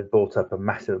that they've bought up a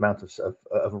massive amount of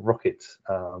rockets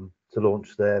to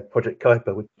launch their Project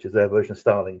Kuiper, which is their version of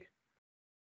Starlink.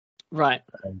 Right.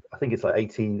 And I think it's like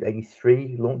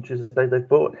 83 launches they've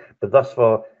bought, but thus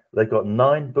far they've got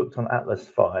 9 booked on Atlas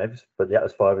 5s, but the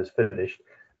Atlas 5 is finished.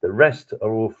 The rest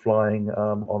are all flying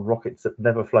on rockets that have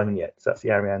never flown yet. So that's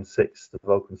the Ariane 6, the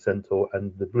Vulcan Centaur,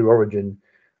 and the Blue Origin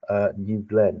New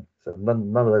Glenn. So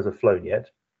none of those have flown yet,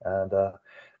 and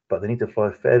but they need to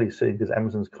fly fairly soon, because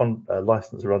Amazon's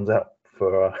license runs out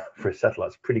for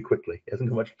satellites pretty quickly. It hasn't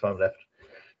got much time left.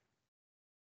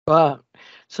 Wow.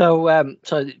 So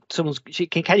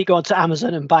can you go onto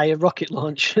Amazon and buy a rocket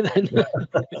launch then?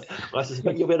 I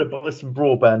suspect you'll be able to buy some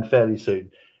broadband fairly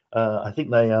soon. I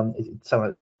think they it sounds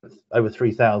like over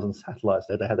 3,000 satellites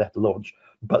they have to launch,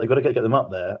 but they've got to get them up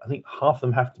there. I think half of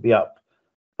them have to be up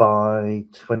by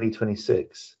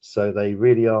 2026, so they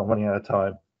really are running out of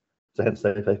time. So hence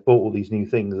they've bought all these new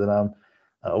things, and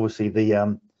obviously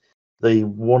the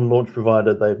one launch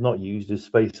provider they've not used is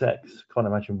SpaceX. Can't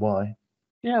imagine why.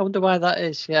 Yeah, I wonder why that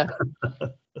is. Yeah.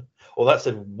 Well, that's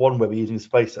one way we're using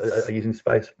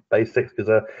SpaceX,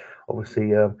 because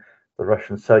obviously the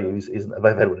Russian Soyuz isn't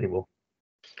available anymore.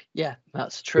 Yeah,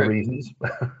 that's true. For reasons.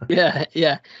 yeah.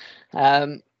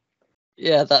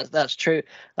 Yeah, that's true.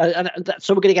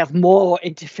 So we're going to have more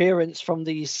interference from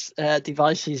these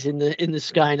devices in the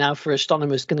sky now. For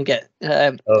astronomers, going to get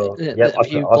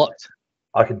view blocked.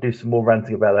 I can do some more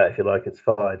ranting about that if you like. It's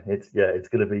fine. It's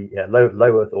going to be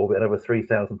low Earth orbit and over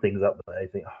 3,000 things up there. You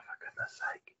think, oh, for goodness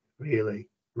sake,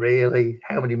 really?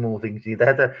 How many more things do you? They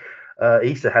had to.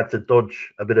 ESA had to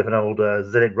dodge a bit of an old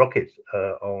Zenit rocket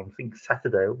on, I think,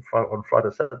 on Friday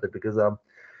or Saturday, because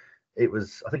it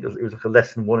was like a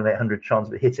less than 1 in 800 chance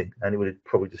of it hitting, and it would have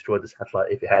probably destroyed the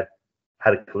satellite if it had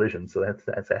a collision. So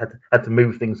they had to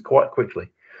move things quite quickly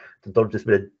to dodge this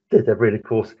bit of debris. Of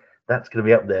course, that's going to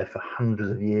be up there for hundreds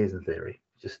of years in theory.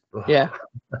 Yeah.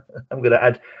 I'm going to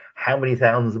add how many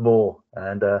thousands more,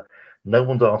 and no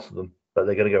one's asked for them, but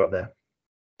they're going to go up there.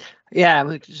 Yeah,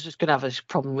 we're just going to have this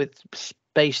problem with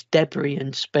space debris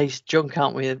and space junk,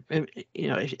 aren't we? You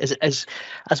know, as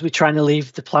we're trying to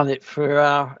leave the planet for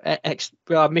our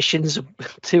missions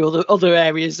to other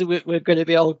areas, we're going to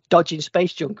be all dodging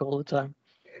space junk all the time.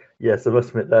 Yes, I must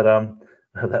admit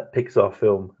that Pixar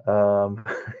film,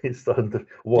 it's starting to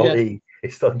WALL-E.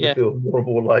 It's starting to feel more and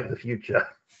more like the future.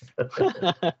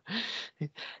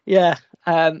 Yeah.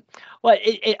 Well,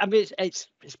 I mean, it's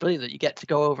brilliant that you get to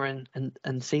go over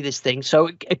and see this thing. So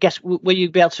I guess will you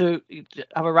be able to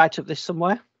have a write up this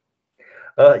somewhere?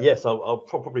 Yes, I'll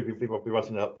probably be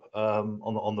writing it up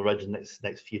on the reg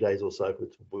next few days or so.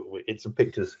 It's some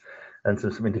pictures and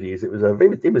some interviews. It was a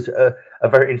very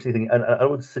interesting thing, and I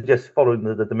would suggest following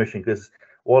the mission, because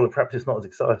while perhaps it's not as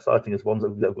exciting as ones that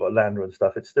have got a lander and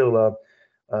stuff, it's still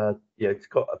it's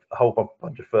got a whole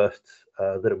bunch of firsts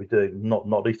that it'll be doing,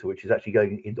 not least of which is actually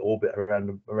going into orbit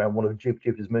around one of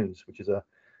Jupiter's moons, which is a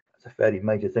fairly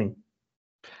major thing.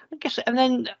 I guess, and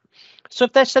then so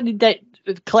if they're sending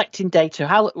collecting data,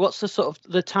 what's the sort of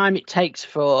the time it takes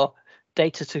for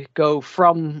data to go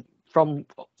from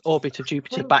orbit of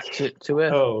Jupiter back to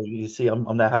Earth? Oh, you see, I'm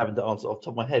now having to answer off the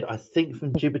top of my head. I think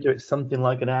from Jupiter it's something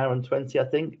like 1 hour and 20, I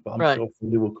think, but I'm sure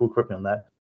you will correct me on that.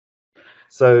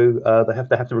 So they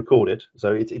have to record it.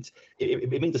 So it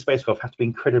means the spacecraft have to be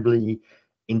incredibly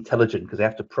intelligent, because they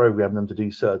have to program them to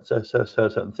do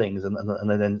certain things,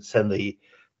 and then send the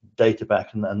data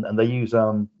back, and they use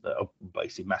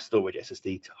basically mass storage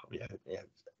SSD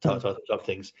type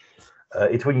things.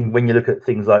 It's when you look at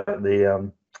things like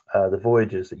the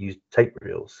Voyagers that use tape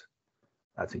reels,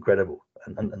 that's incredible,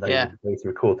 and they both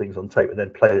record things on tape and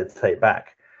then play the tape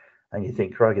back, and you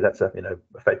think, crikey, that's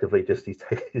effectively just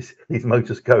these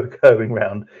motors going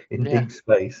around in deep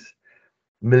space,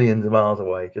 millions of miles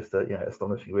away, just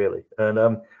astonishing, really. And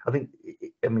I think,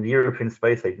 the European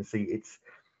Space Agency,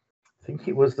 I think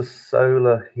it was the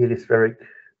Solar Heliospheric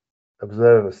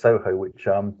Observer SOHO, which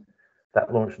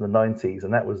that launched in the 90s,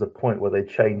 and that was the point where they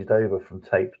changed over from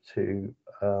tape to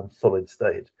solid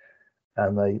state,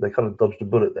 and they kind of dodged a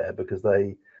bullet there because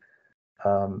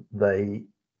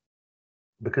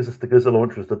because the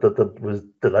launch was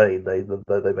delayed. They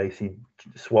basically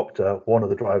swapped one of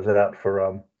the drives out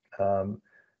for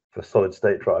solid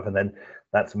state drive, and then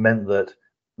that's meant that,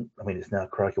 it's now,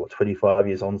 crikey, 25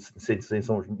 years on since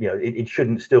it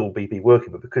shouldn't still be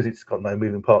working, but because it's got no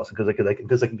moving parts, and because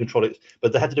they can control it,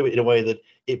 but they had to do it in a way that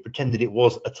it pretended it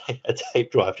was a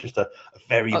tape drive, just a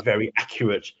very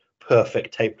accurate,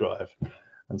 perfect tape drive,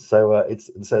 and so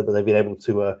so that they've been able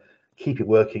to keep it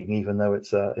working, even though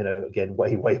it's again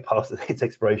way past its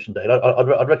expiration date.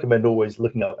 I'd recommend always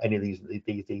looking up any of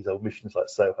these old missions like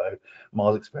SOHO,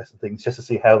 Mars Express, and things, just to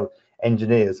see how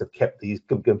engineers have kept these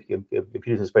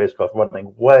computers and spacecraft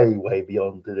running way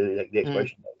beyond the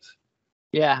expiration dates.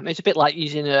 Yeah, it's a bit like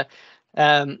using a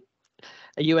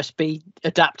USB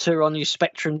adapter on your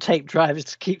Spectrum tape drivers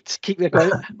to keep them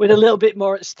going with a little bit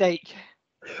more at stake.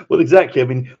 Well, exactly.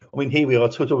 Here we are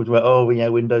talking about,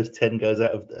 Windows 10 goes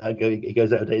out of date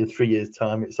in 3 years'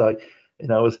 time. It's like,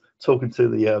 I was talking to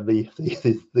the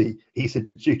ESA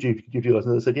guys,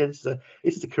 and they said,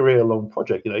 it's a career-long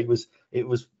project.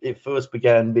 It first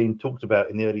began being talked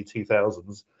about in the early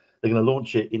 2000s. They're going to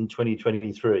launch it in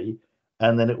 2023,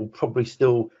 and then it will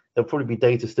there'll probably be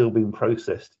data still being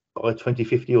processed by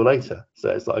 2050 or later. So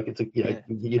it's like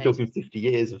you're talking 50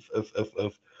 years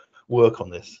of work on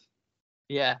this.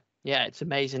 Yeah, it's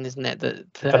amazing, isn't it?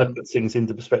 That kind of puts things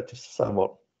into perspective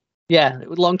somewhat. Yeah,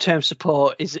 long-term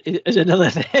support is another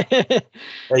thing.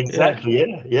 Exactly.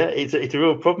 Yeah. It's a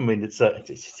real problem. I'm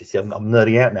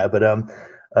nerding out now, but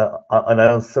I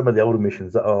know some of the older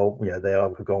missions that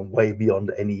have gone way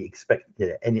beyond any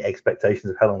expectations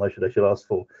of how long they should last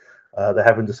for. They're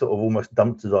having to sort of almost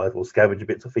dump dive or scavenge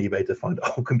bits off eBay to find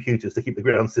old computers to keep the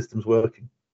ground systems working.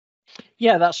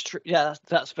 Yeah, that's true. Yeah,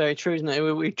 that's very true, isn't it?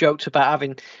 We've joked about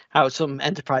how some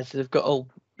enterprises have got old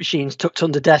machines tucked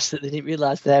under desks that they didn't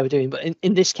realise they were doing. But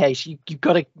in this case, you've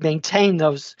got to maintain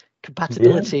those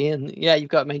compatibility, and you've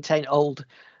got to maintain old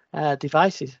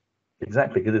devices.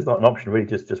 Exactly, because it's not an option really.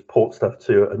 Just port stuff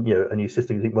to a new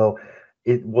system. You think, well,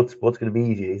 what's going to be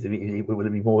easier? Will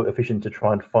it be more efficient to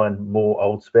try and find more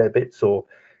old spare bits, or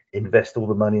invest all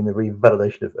the money in the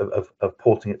revalidation of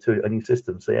porting it to a new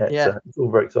system? So it's all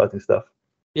very exciting stuff.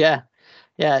 Yeah,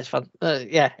 it's fun.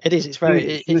 It is. It's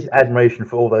very huge admiration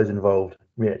for all those involved.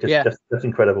 Just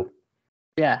incredible.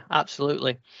 Yeah,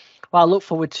 absolutely. Well, I look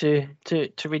forward to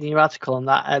reading your article on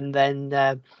that, and then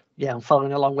I'm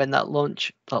following along when that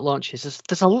launches.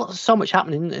 There's so much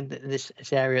happening in this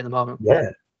area at the moment. Yeah.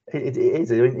 It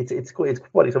is. It's quite.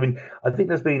 I think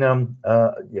there's been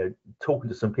talking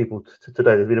to some people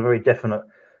today. There's been a very definite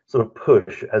sort of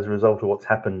push as a result of what's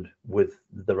happened with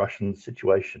the Russian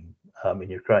situation in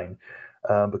Ukraine,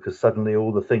 because suddenly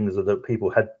all the things that people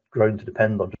had grown to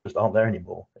depend on just aren't there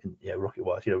anymore.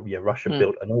 Rocket-wise, Russia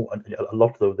built a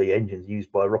lot of the engines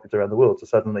used by rockets around the world. So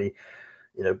suddenly,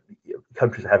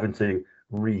 countries are having to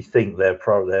rethink their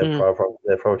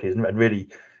priorities and really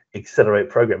accelerate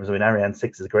programs. Ariane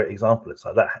 6 is a great example. It's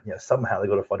like that. Somehow they've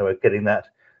got to find a way of getting that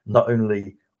not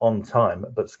only on time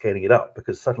but scaling it up,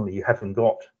 because suddenly you haven't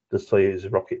got the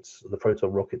Soyuz rockets, the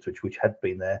Proton rockets, which had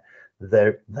been there.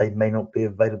 They may not be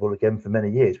available again for many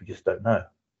years. We just don't know.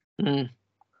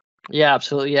 Yeah,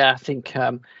 absolutely. Yeah, I think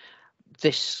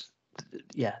this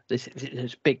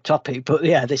is a big topic, but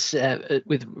this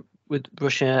with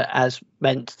Russia has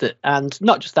meant that, and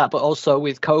not just that, but also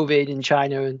with COVID in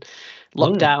China and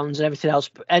lockdowns and everything else,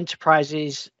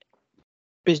 enterprises,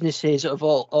 businesses of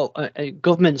all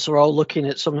governments are all looking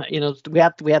at some. We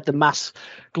had the mass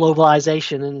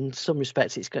globalization, and in some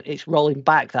respects it's rolling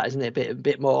back. That, isn't it? A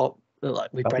bit more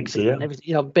like with Brexit and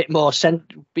everything. A bit more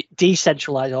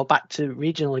decentralized or back to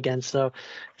regional again. So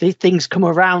these things come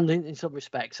around in some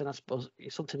respects, and I suppose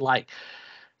something like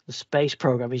the space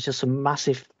program is just a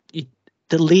massive.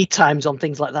 The lead times on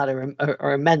things like that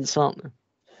are immense, aren't they?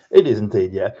 It is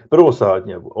indeed, yeah. But also,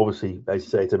 obviously, as you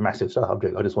say, it's a massive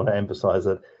subject. I just want to emphasise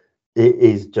that it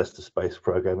is just a space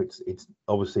program. It's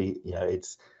obviously,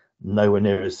 it's nowhere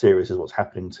near as serious as what's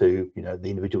happening to the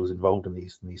individuals involved in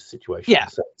these situations. Yeah.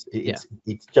 So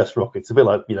it's just rockets. It's a bit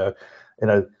like the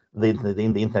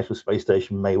International Space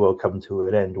Station may well come to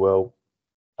an end. Well,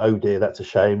 oh dear, that's a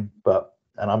shame.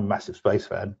 And I'm a massive space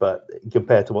fan, but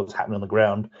compared to what's happening on the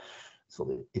ground,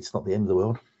 it's not the end of the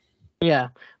world. Yeah,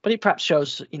 but it perhaps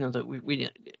shows that we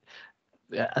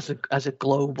as a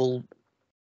global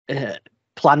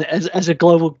planet, as a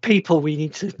global people, we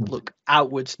need to look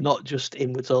outwards, not just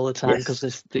inwards all the time. Because I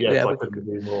couldn't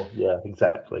agree more. Yeah,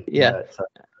 exactly. Yeah.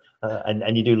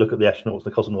 And you do look at the astronauts,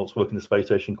 the cosmonauts working the space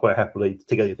station quite happily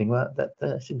together. You think, well,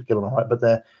 that seems to get on all right, but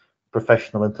they're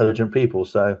professional, intelligent people,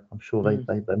 so I'm sure they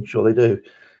do.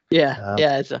 Yeah,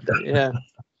 exactly. Yeah.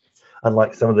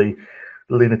 Unlike some of the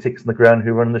lunatics on the ground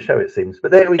who run the show, it seems.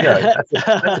 But there we go. That's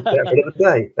a bit for another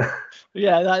day.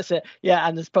 Yeah, that's it. Yeah,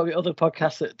 and there's probably other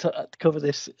podcasts that cover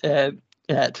this to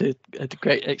a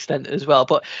great extent as well.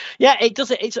 But yeah, it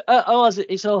does it. It's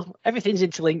all everything's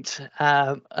interlinked,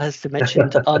 as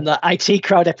mentioned on the IT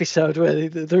Crowd episode, where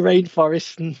the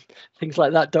rainforest and things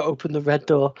like that don't open the red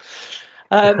door.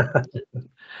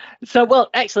 So, well,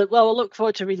 excellent. Well, we'll look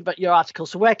forward to reading about your article.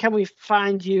 So where can we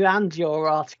find you and your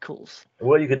articles?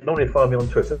 Well, you can normally find me on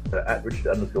Twitter at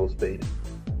Richard_Speed.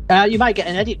 You might get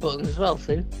an edit button as well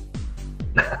soon.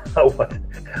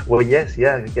 Well, yes,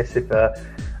 yeah. I guess if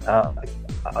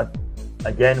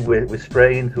again we're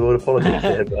straying into all the politics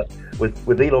here, but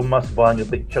with Elon Musk buying a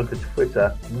big chunk of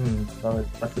Twitter, I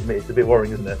must admit it's a bit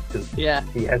worrying, isn't it? Because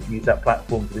he has used that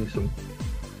platform to do some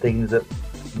things that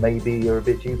maybe are a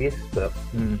bit dubious, but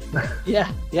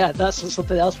yeah, that's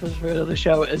something else for another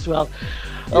show as well.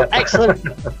 Well, excellent.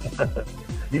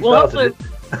 Well, hopefully,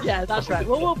 yeah, that's right.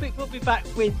 Well, we'll be back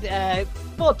with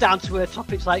more down to earth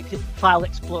topics like File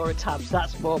Explorer tabs.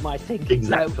 That's more my thing.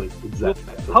 Exactly.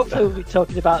 Hopefully, we'll be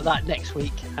talking about that next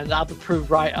week, and I'll be proved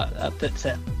right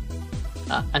that.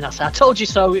 And I told you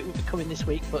so. It would be coming this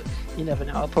week, but you never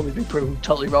know. I'll probably be proven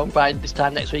totally wrong by this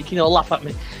time next week. Laugh at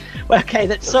me. Well,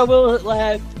 okay, so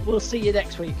we'll see you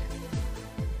next week.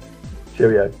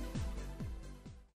 Cheerio.